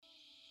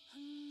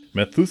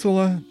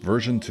Methuselah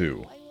version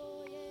 2.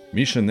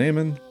 Misha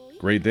Naiman,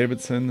 Gray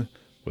Davidson,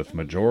 with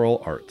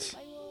Majoral Arts.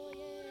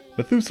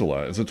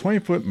 Methuselah is a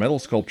 20-foot metal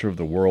sculpture of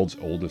the world's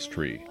oldest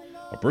tree,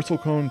 a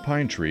bristlecone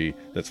pine tree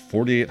that's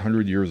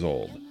 4,800 years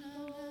old.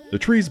 The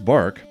tree's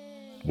bark,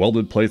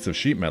 welded plates of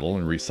sheet metal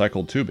and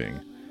recycled tubing,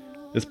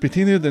 is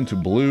patinaed into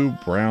blue,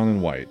 brown,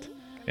 and white,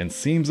 and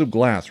seams of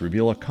glass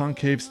reveal a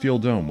concave steel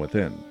dome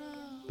within.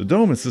 The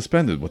dome is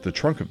suspended with the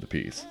trunk of the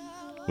piece,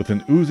 with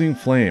an oozing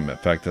flame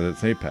effect at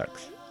its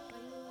apex.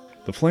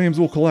 The flames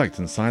will collect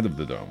inside of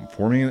the dome,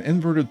 forming an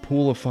inverted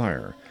pool of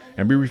fire,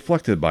 and be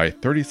reflected by a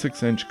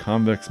 36-inch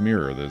convex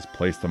mirror that is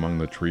placed among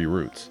the tree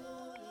roots.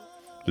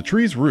 The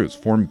tree's roots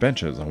form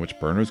benches on which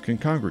burners can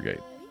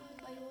congregate.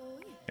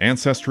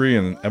 Ancestry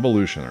and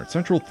evolution are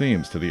central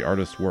themes to the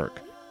artist's work,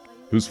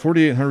 whose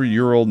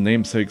 4,800-year-old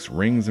namesake's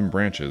rings and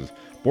branches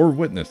bore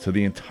witness to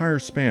the entire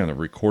span of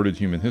recorded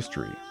human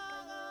history.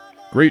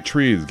 Great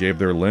trees gave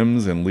their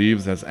limbs and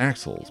leaves as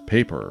axles,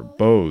 paper,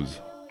 bows,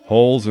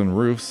 holes and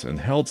roofs,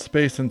 and held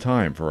space and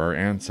time for our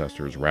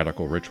ancestors'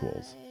 radical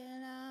rituals.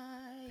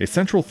 A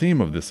central theme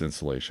of this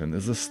installation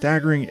is the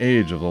staggering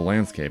age of the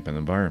landscape and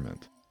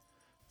environment.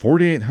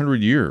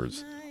 4,800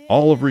 years,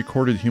 all of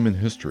recorded human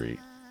history,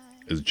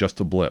 is just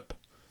a blip,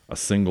 a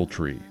single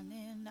tree.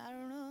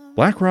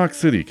 Black Rock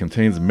City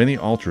contains many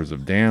altars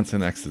of dance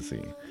and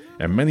ecstasy,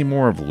 and many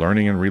more of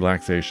learning and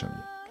relaxation.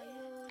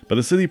 But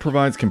the city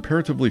provides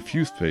comparatively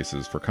few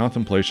spaces for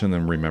contemplation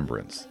and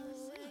remembrance.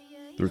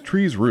 The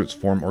tree's roots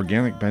form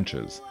organic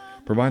benches,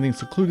 providing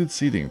secluded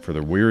seating for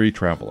the weary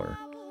traveler.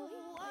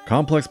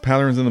 Complex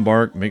patterns in the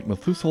bark make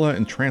Methuselah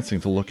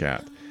entrancing to look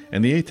at,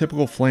 and the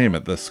atypical flame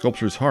at the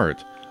sculpture's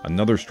heart,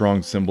 another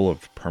strong symbol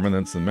of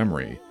permanence and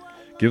memory,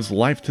 gives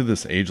life to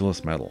this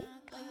ageless metal.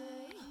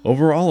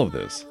 Over all of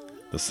this,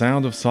 the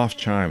sound of soft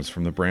chimes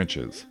from the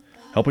branches,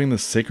 helping the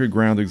sacred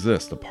ground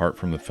exist apart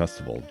from the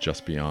festival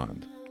just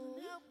beyond.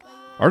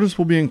 Artists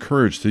will be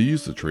encouraged to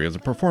use the tree as a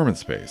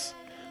performance space.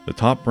 The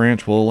top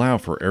branch will allow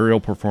for aerial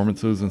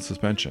performances and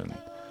suspension.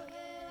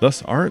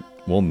 Thus, art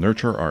will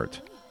nurture art.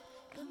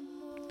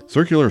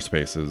 Circular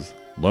spaces,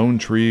 lone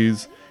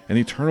trees, and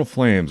eternal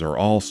flames are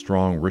all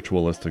strong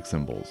ritualistic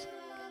symbols.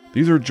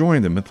 These are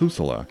joined in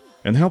Methuselah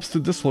and helps to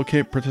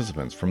dislocate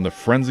participants from the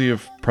frenzy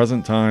of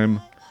present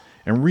time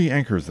and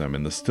re-anchors them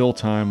in the still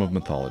time of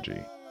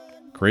mythology,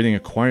 creating a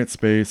quiet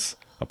space,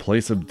 a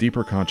place of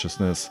deeper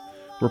consciousness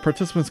where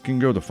participants can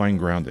go to find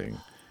grounding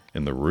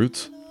in the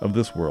roots of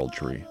this world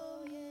tree.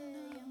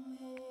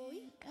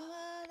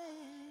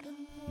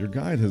 Your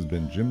guide has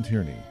been Jim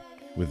Tierney,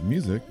 with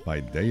music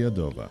by Deya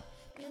Dova.